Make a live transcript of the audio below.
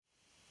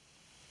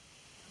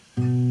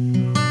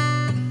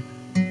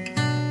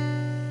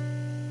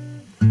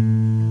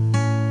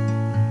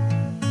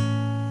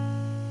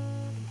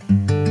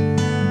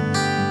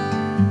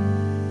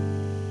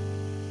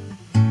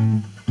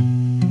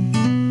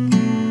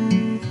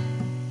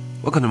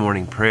Welcome to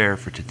morning prayer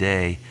for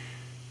today.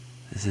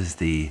 This is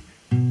the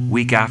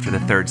week after the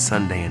third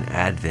Sunday in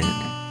Advent.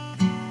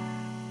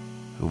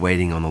 We're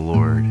waiting on the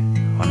Lord,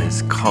 on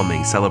His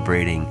coming,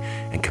 celebrating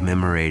and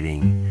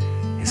commemorating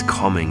His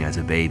coming as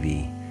a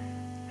baby,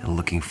 and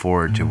looking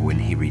forward to when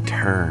He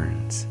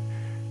returns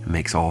and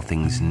makes all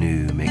things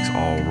new, makes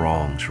all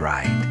wrongs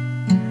right.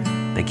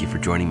 Thank you for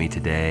joining me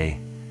today.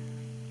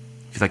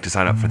 If you'd like to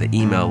sign up for the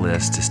email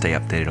list to stay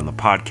updated on the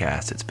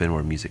podcast, it's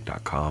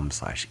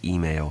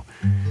benwaremusic.com/email.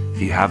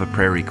 If you have a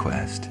prayer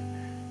request,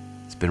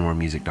 it's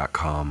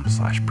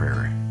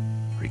benwaremusic.com/prayer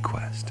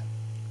request.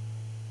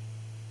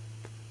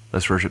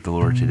 Let's worship the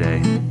Lord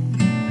today.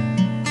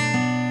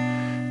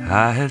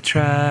 I have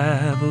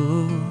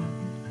traveled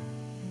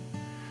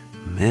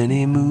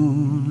many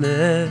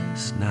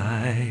moonless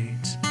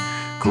nights,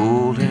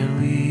 cold and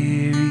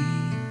weary,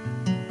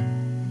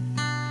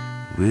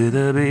 with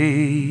a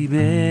babe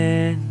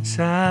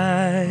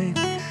inside,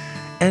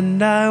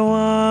 and I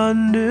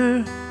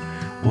wonder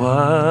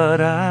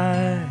what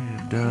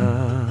I've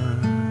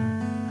done.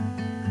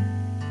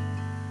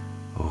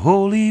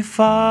 Holy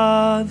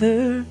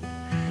Father,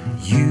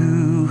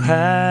 you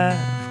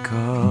have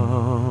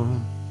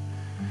come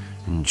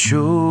and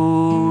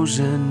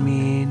chosen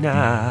me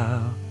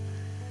now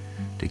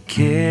to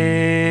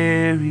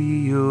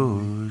carry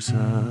your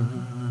Son.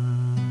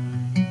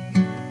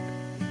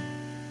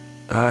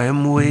 I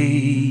am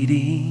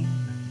waiting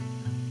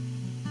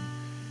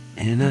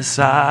in a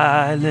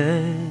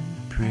silent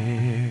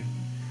prayer.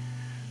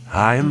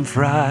 I am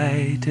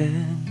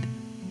frightened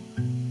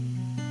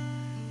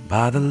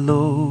by the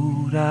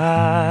load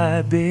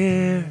I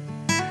bear,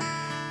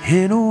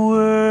 in a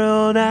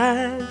world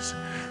as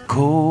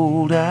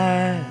cold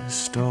as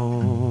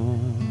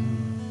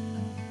stone.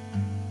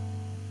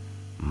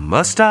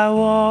 Must I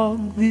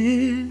walk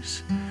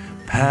this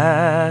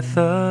path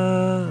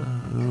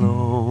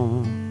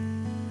alone?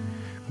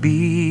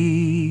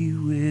 Be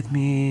with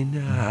me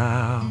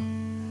now,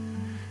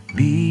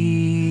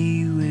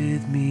 be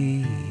with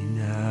me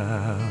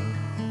now.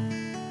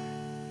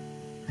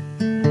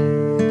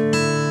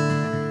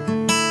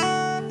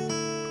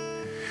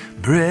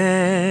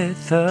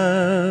 Breath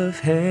of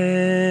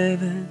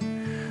heaven,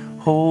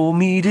 hold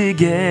me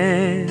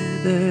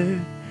together,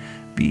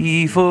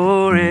 be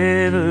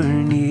forever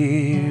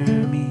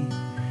near me.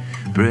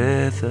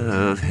 Breath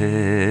of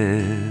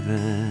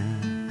heaven,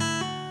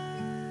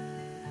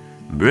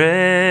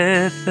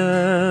 breath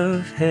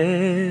of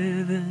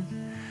heaven,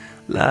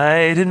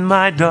 light in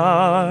my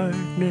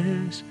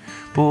darkness,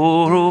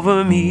 pour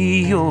over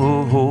me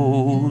your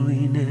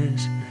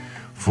holiness,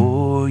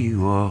 for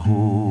you are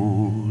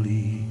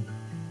holy.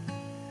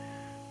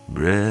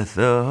 Breath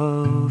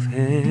of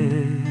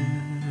heaven.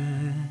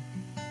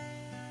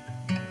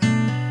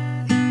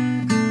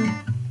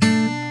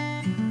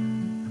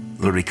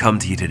 Lord, we come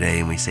to you today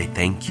and we say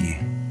thank you.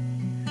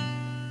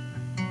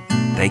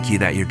 Thank you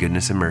that your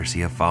goodness and mercy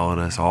have followed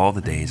us all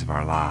the days of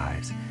our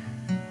lives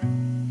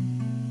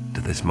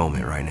to this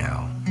moment right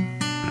now.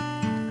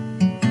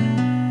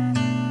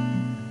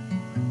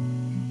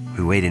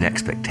 We wait in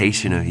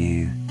expectation of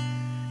you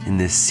in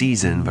this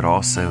season, but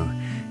also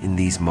in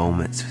these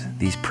moments,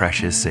 these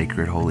precious,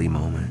 sacred, holy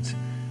moments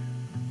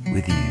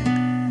with you.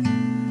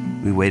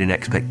 We wait in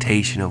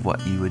expectation of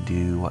what you would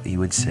do, what you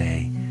would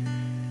say.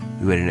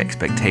 We wait in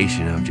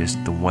expectation of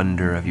just the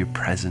wonder of your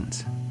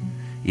presence.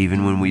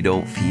 Even when we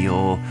don't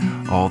feel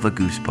all the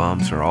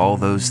goosebumps or all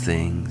those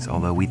things,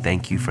 although we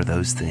thank you for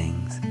those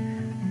things,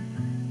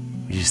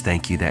 we just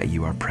thank you that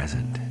you are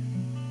present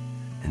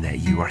and that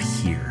you are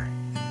here.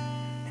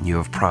 And you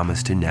have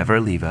promised to never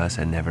leave us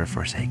and never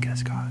forsake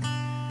us, God.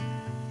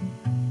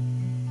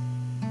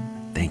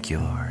 Thank you,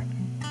 Lord.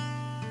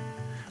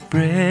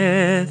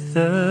 Breath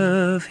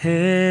of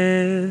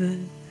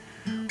heaven,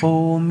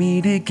 hold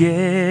me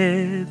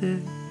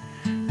together,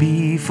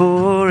 be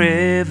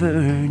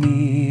forever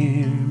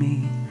near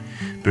me.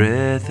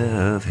 Breath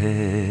of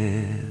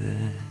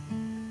heaven,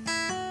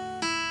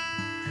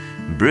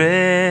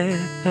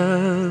 breath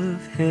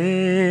of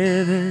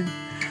heaven,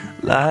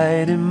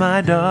 light in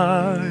my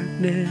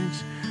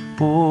darkness,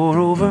 pour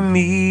over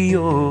me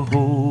your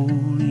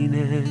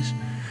holiness,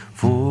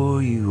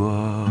 for you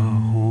are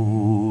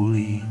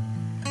holy.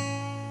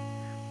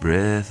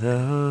 Breath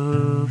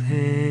of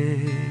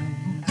heaven.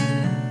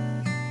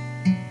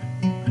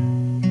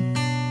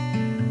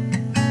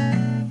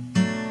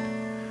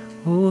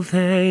 Oh,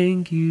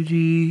 thank you,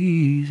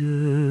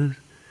 Jesus.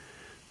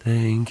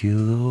 Thank you,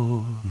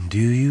 Lord. Do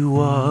you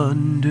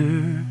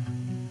wonder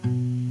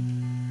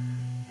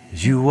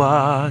as you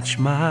watch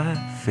my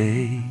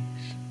face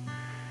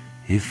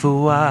if a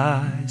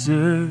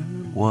wiser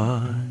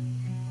one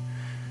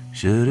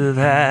should have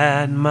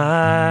had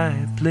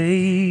my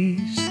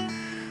place?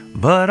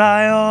 But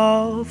I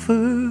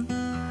offer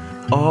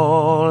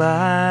all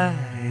I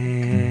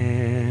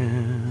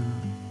am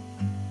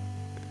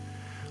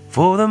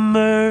for the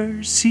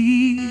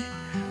mercy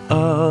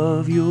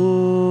of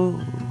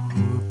your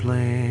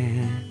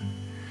plan.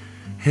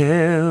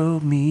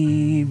 Help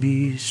me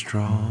be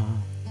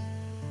strong.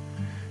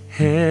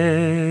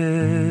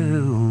 Help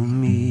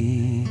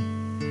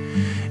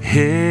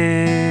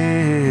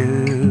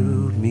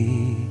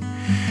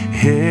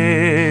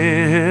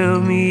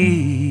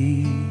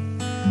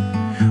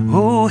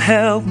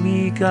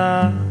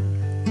God.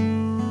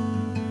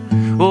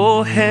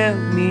 Oh, help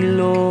me,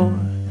 Lord.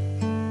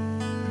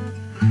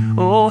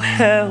 Oh,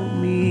 help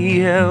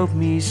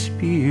me,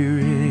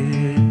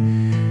 Spirit.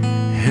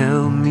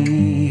 Help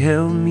me,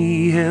 help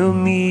me, help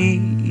me.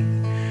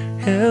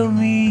 Help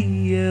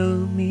me,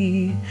 help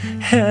me,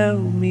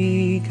 help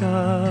me,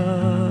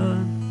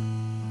 God.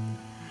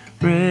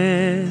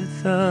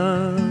 Breath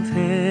of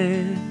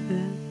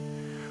heaven,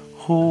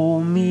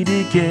 hold me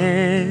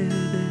together,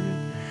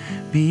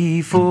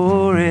 be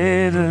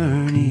forever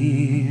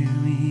near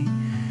me.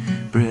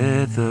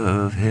 Breath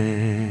of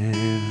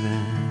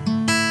heaven,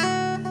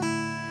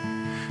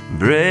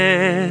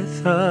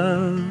 breath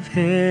of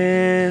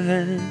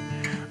heaven,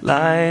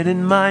 light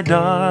in my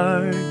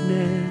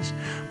darkness,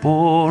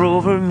 pour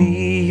over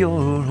me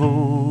your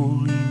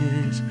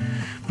holiness.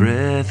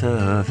 Breath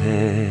of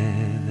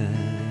heaven,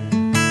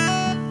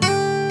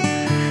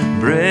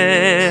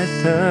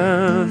 breath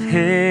of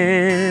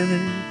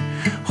heaven,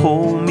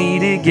 hold me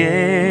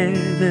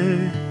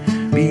together,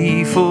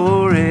 be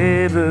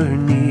forever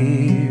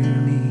near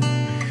me.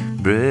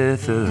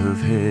 Breath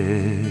of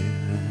heaven,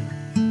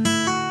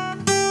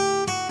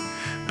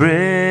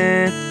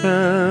 breath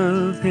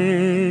of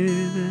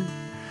heaven,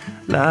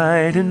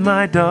 light in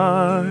my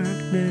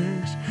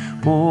darkness,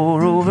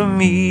 pour over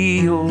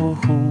me your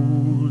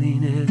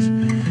holiness.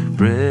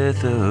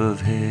 Breath of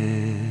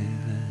heaven.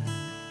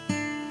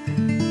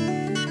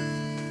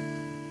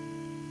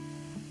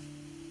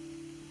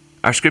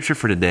 Our scripture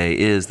for today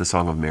is the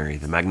Song of Mary,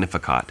 the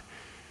Magnificat.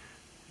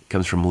 It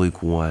comes from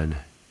Luke 1,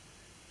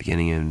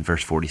 beginning in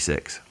verse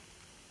 46.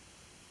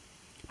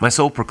 My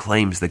soul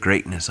proclaims the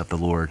greatness of the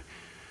Lord.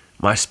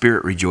 My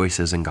spirit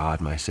rejoices in God,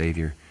 my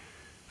Savior.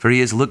 For he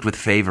has looked with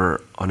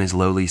favor on his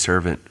lowly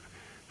servant.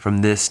 From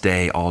this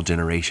day all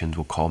generations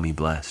will call me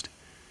blessed.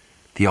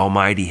 The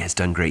Almighty has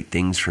done great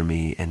things for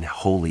me, and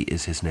holy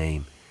is his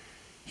name.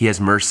 He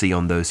has mercy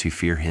on those who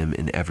fear him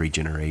in every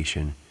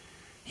generation.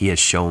 He has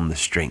shown the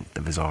strength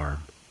of his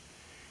arm.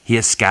 He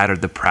has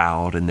scattered the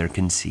proud in their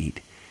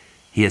conceit.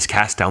 He has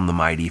cast down the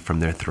mighty from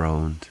their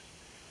thrones.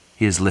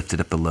 He has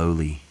lifted up the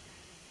lowly.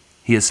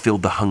 He has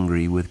filled the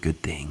hungry with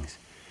good things,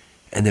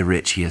 and the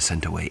rich he has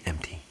sent away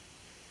empty.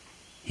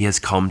 He has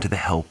come to the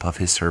help of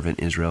his servant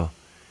Israel,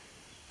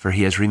 for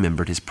he has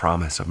remembered his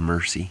promise of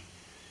mercy,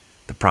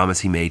 the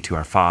promise he made to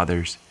our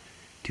fathers,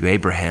 to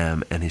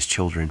Abraham and his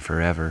children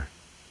forever.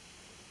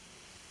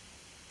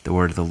 The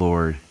word of the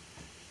Lord.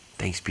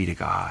 Thanks be to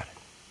God.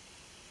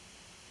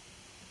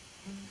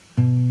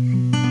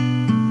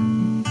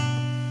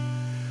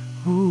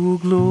 Oh,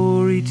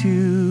 glory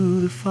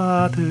to the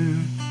Father,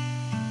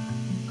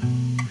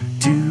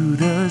 to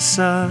the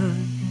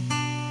Son,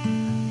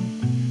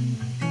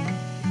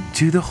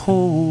 to the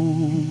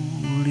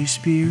Holy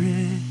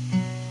Spirit,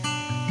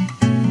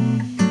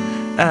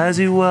 as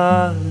it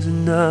was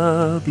in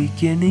the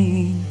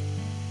beginning,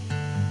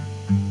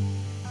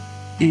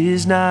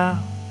 is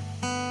now,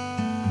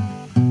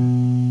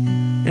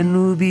 and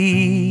will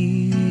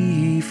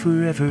be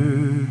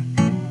forever.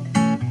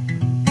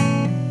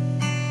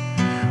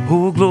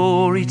 Oh,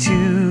 glory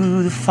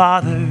to the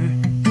Father,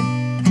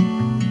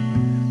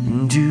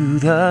 and to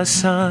the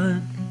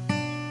Son,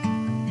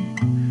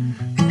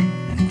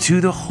 and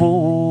to the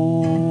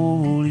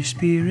Holy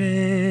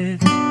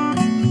Spirit,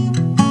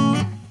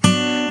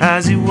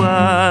 as it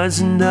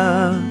was in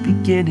the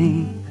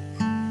beginning,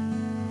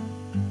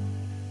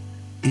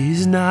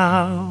 is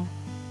now,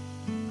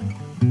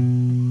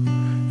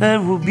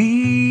 and will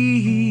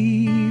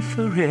be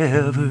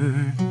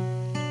forever.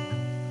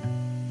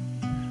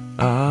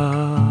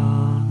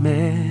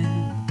 Amen.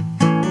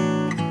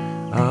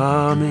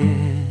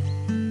 Amen.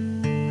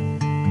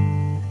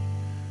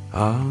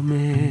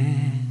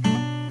 Amen.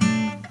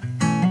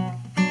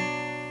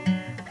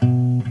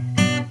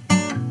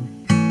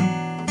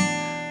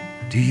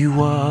 Do you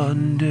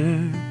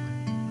wonder,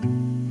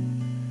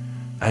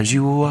 as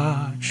you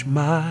watch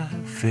my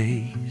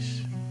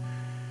face,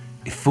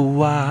 if a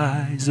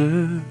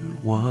wiser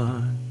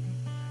one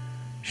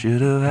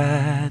should have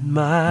had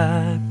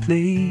my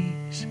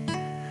place?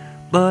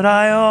 But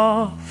I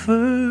offer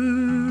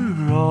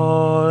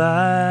all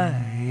I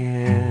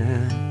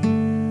am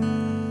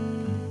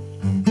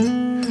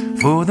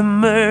for the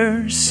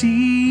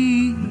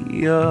mercy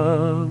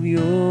of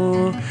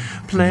your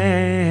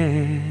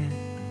plan.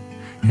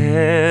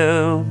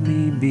 Help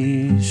me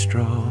be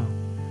strong.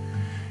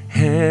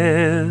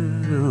 Help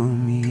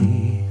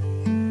me.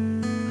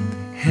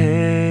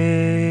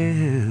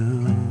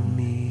 Help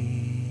me.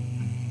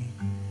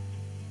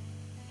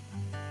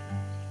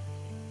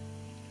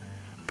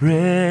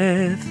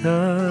 Breath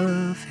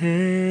of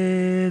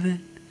heaven,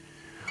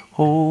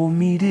 hold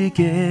me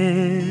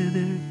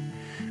together,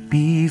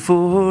 be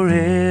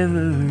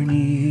forever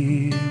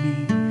near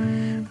me.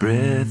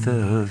 Breath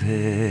of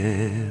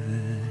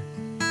heaven,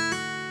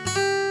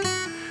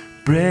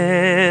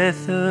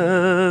 breath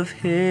of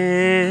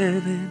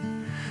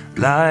heaven,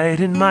 light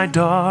in my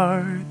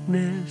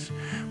darkness,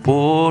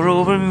 pour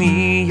over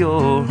me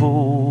your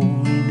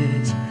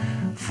holiness,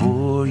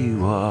 for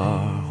you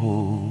are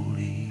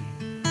holy.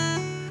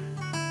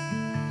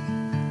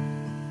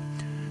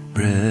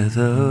 breath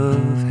of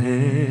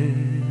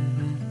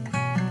heaven,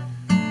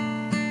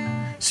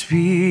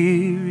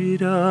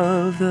 Spirit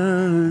of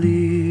the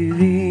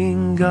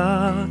living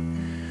God,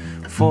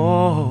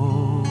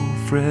 fall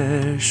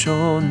fresh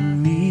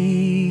on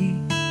me.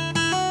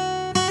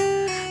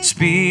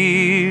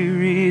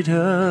 Spirit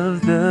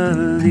of the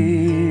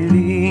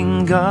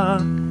living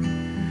God,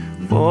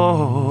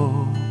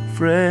 fall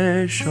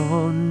fresh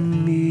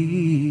on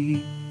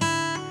me.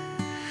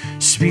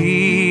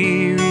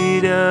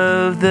 Spirit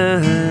of the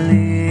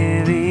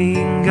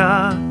living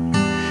God,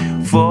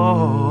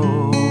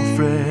 fall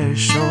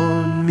fresh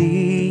on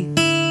me.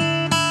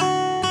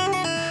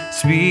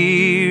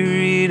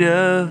 Spirit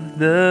of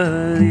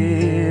the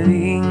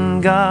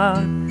living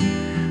God,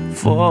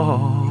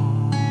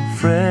 fall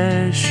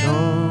fresh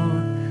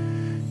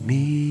on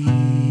me.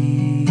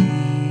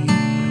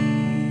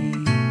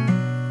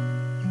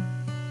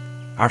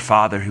 Our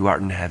Father who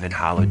art in heaven,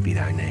 hallowed be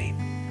thy name.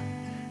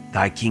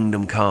 Thy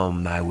kingdom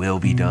come, thy will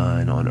be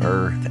done on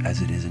earth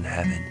as it is in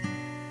heaven.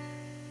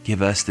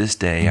 Give us this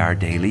day our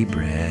daily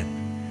bread,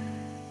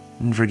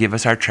 and forgive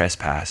us our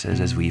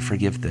trespasses as we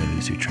forgive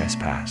those who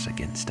trespass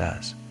against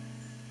us.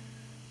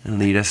 And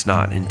lead us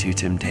not into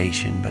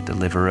temptation, but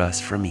deliver us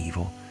from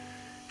evil.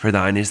 For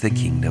thine is the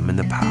kingdom and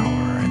the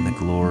power and the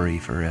glory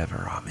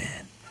forever.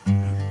 Amen.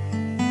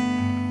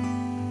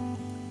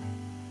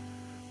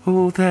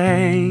 Oh,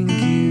 thank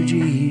you,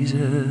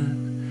 Jesus.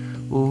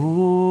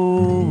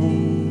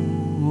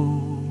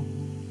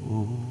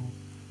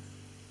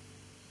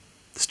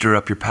 Stir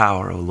up your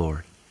power, O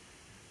Lord,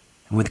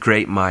 and with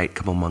great might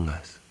come among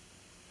us.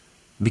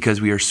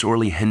 Because we are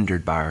sorely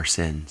hindered by our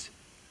sins,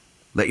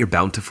 let your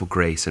bountiful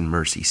grace and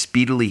mercy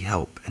speedily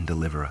help and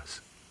deliver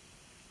us.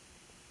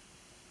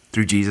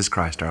 Through Jesus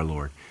Christ our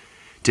Lord,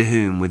 to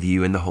whom with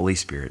you and the Holy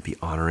Spirit be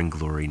honor and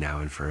glory now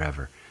and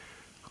forever.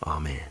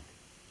 Amen.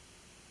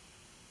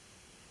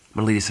 I'm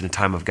going to lead us in a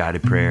time of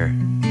guided prayer.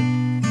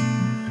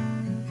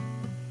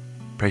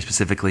 Pray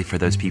specifically for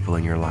those people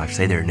in your life.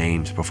 Say their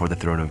names before the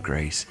throne of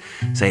grace.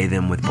 Say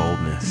them with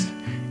boldness,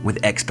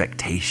 with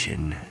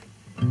expectation.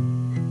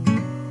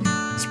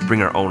 Let's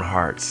bring our own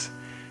hearts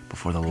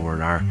before the Lord,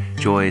 our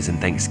joys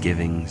and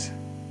thanksgivings,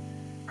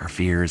 our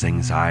fears,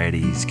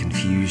 anxieties,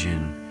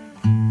 confusion,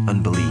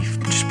 unbelief.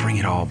 Just bring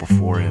it all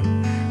before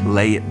Him.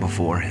 Lay it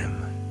before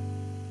Him.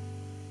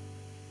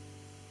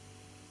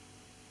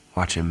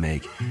 Watch Him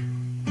make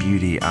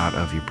beauty out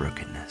of your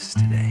brokenness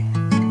today.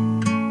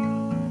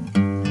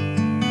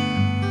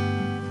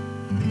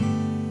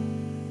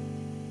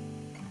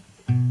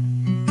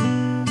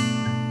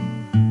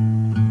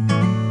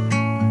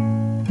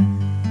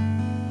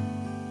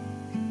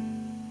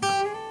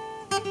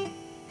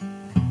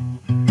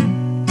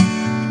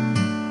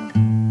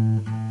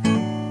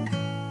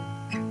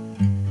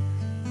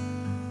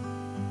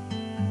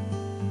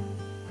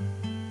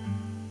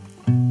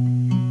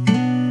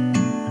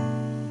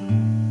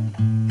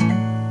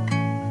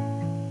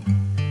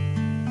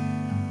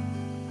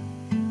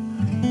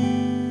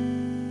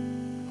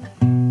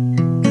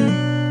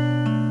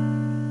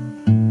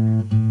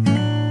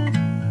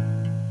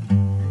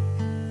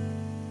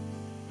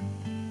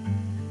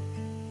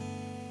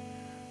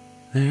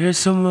 There's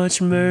so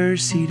much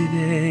mercy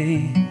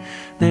today.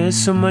 There's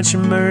so much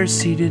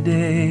mercy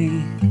today.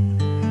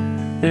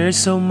 There's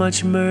so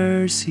much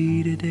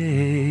mercy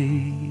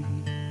today.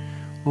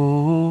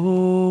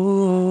 Oh,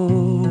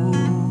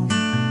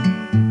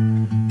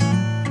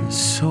 there's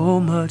so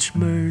much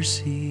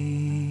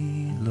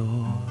mercy,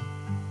 Lord.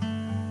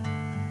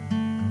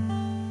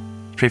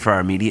 Pray for our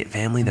immediate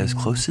family, those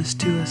closest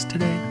to us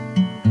today.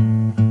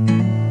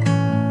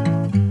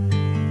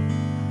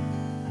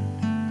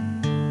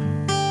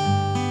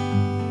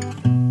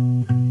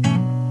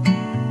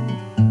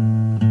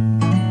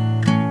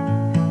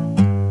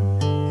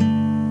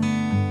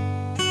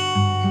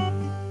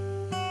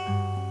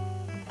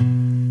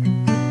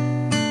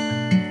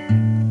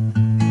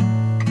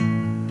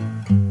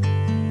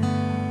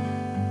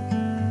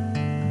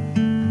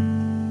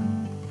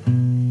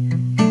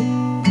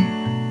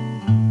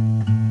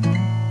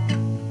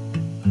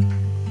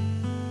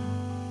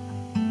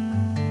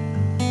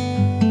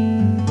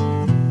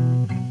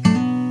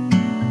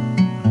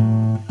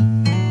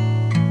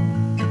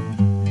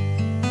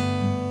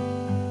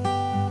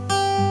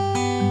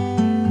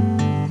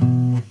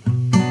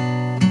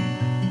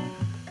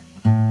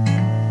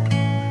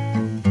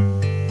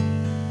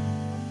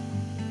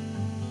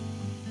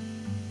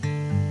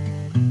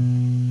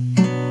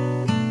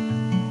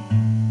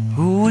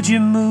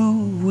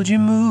 Would you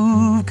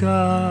move,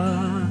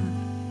 God?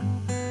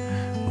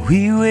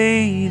 We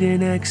wait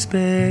in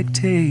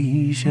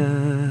expectation.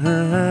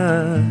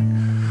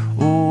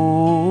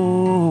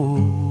 Oh,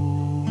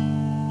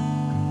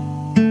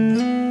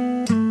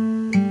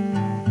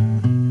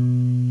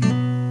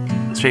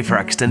 let's pray for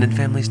our extended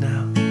families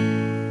now.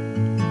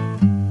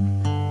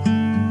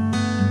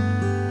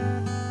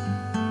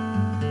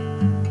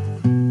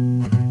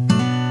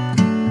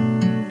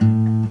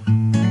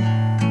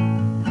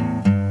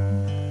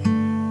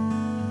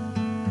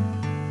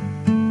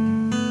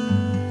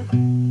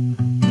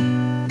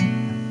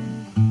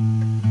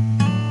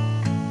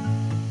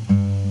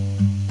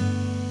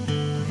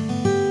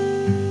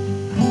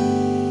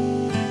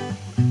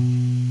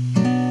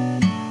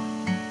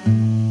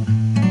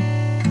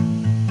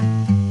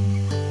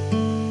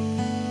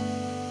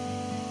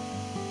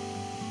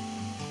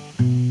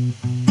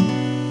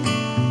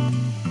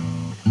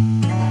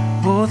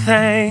 Oh,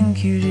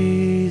 thank you,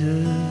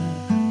 Jesus.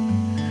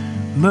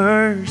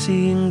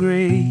 Mercy and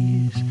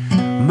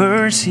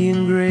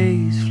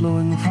grace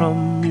flowing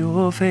from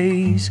your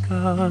face,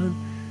 God.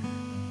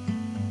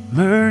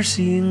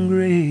 Mercy and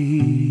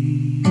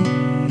grace.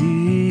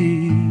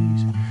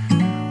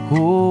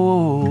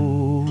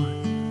 Oh,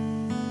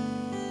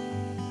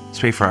 let's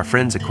pray for our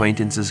friends,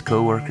 acquaintances,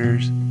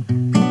 co-workers.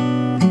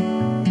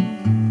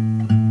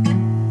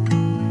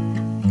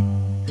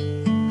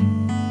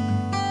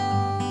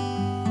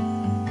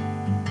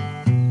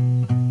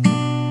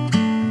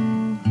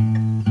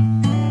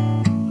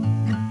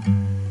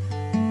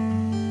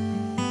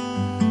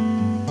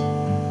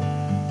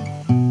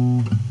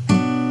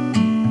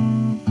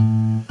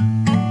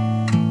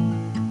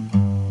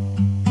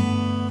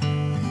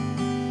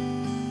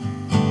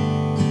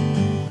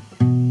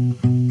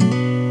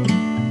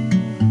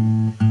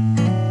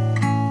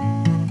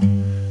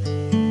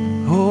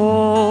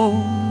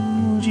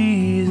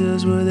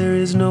 Where there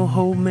is no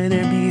hope, may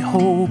there be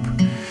hope.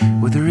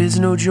 Where there is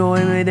no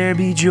joy, may there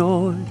be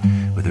joy.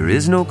 Where there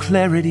is no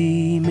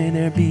clarity, may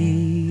there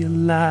be a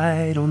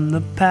light on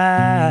the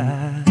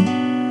path.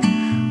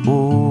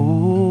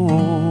 Oh,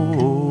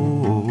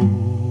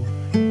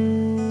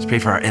 let's pray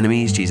for our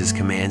enemies. Jesus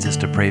commands us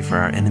to pray for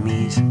our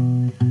enemies,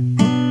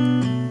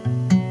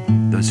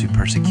 those who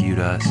persecute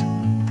us.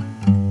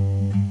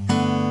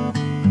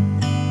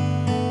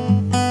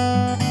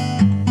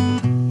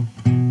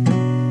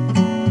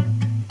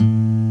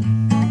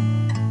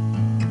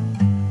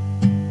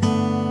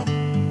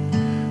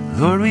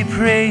 Lord, we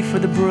pray for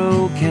the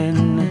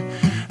broken,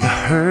 the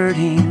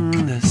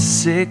hurting, the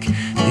sick,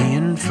 the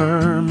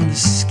infirm, the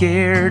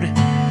scared.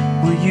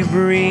 Will you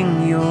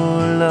bring your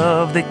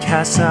love that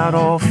casts out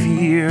all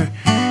fear?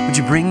 Would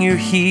you bring your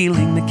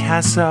healing that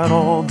casts out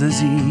all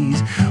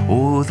disease?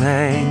 Oh,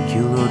 thank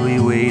you, Lord,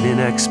 we wait in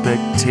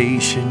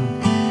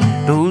expectation.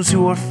 Those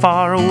who are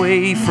far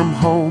away from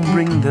home,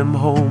 bring them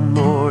home,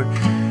 Lord.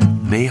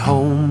 May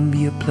home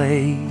be a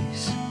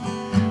place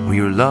where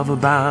your love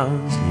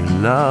abounds and your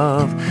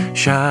love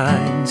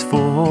shines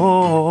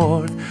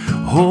forth.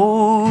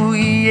 Oh,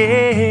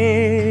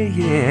 yeah,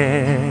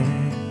 yeah.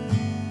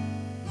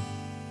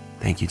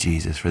 Thank you,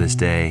 Jesus, for this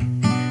day.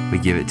 We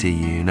give it to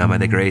you. Now may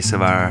the grace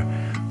of our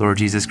Lord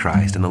Jesus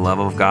Christ and the love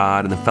of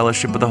God and the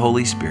fellowship of the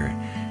Holy Spirit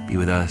be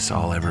with us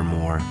all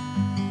evermore.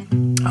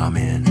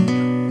 Amen.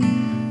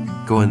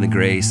 Go in the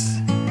grace,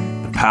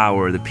 the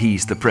power, the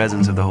peace, the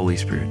presence of the Holy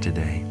Spirit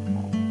today.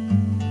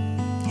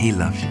 He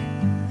loves you.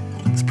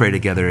 Let's pray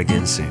together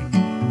again soon.